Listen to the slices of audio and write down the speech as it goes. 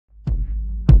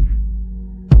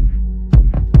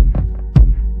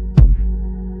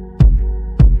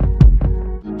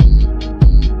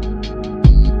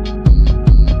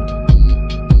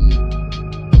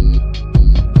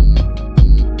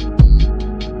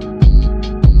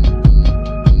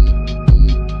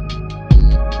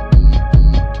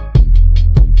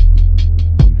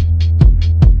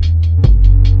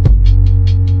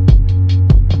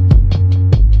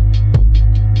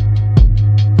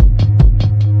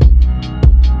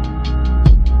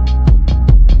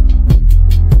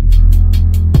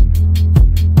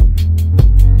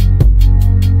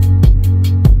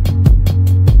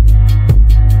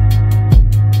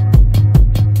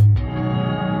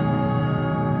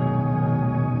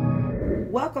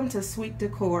Welcome to Sweet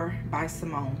Decor by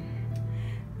Simone.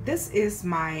 This is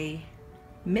my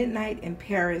Midnight in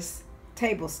Paris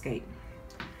tablescape.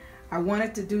 I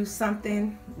wanted to do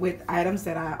something with items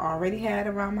that I already had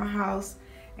around my house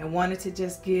and wanted to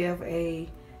just give a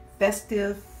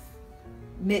festive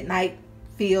midnight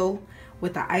feel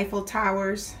with the Eiffel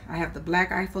Towers. I have the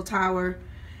black Eiffel Tower,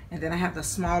 and then I have the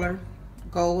smaller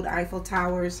gold Eiffel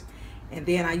Towers, and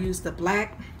then I used the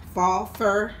black fall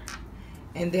fir,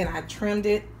 and then I trimmed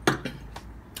it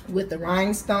with the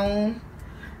rhinestone,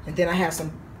 and then I have some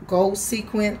gold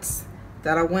sequins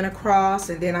that I went across,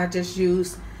 and then I just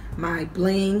used my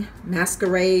bling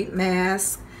masquerade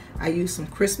mask. I used some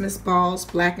Christmas balls,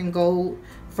 black and gold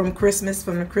from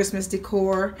the Christmas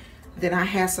decor. Then I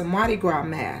had some Mardi Gras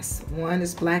masks. One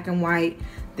is black and white.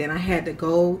 Then I had the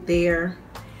gold there.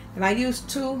 And I used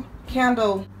two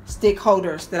candlestick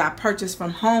holders that I purchased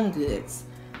from Home Goods.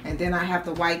 And then I have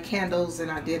the white candles, and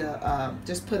I did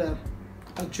just put a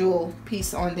jewel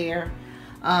piece on there.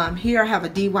 Here I have a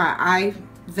DIY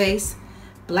vase,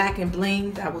 black and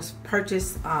bling, that was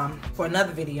purchased for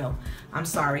another video. I'm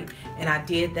sorry. And I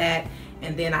did that,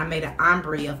 and then I made an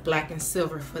ombre of black and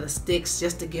silver for the sticks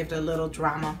just to give it a little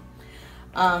drama.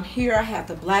 Here I have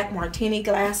the black martini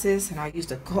glasses, and I used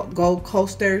the gold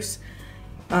coasters,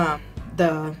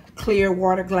 the clear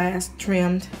water glass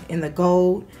trimmed in the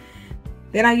gold.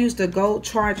 Then I used the gold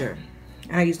charger,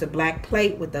 and I used the black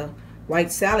plate with the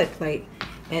white salad plate.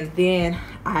 And then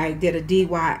I did a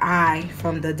DIY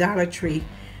from the Dollar Tree,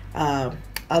 a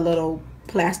little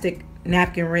plastic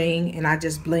napkin ring, and I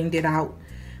just blinged it out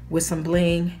with some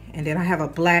bling. And then I have a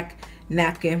black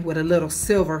napkin with a little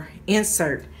silver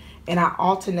insert, and I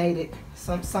alternated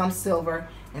some silver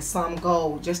and some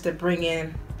gold just to bring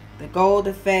in the gold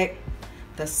effect,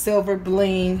 the silver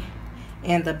bling,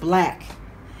 and the black.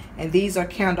 And these are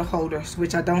candle holders,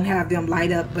 which I don't have them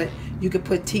light up, but you could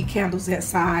put tea candles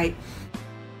inside.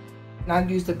 And I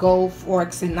use the gold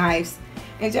forks and knives,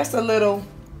 and just a little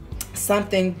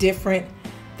something different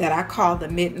that I call the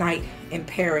Midnight in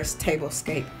Paris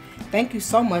tablescape. Thank you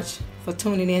so much for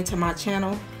tuning in to my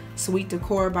channel, Sweet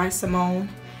Decor by Simone,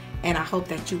 and I hope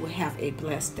that you will have a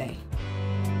blessed day.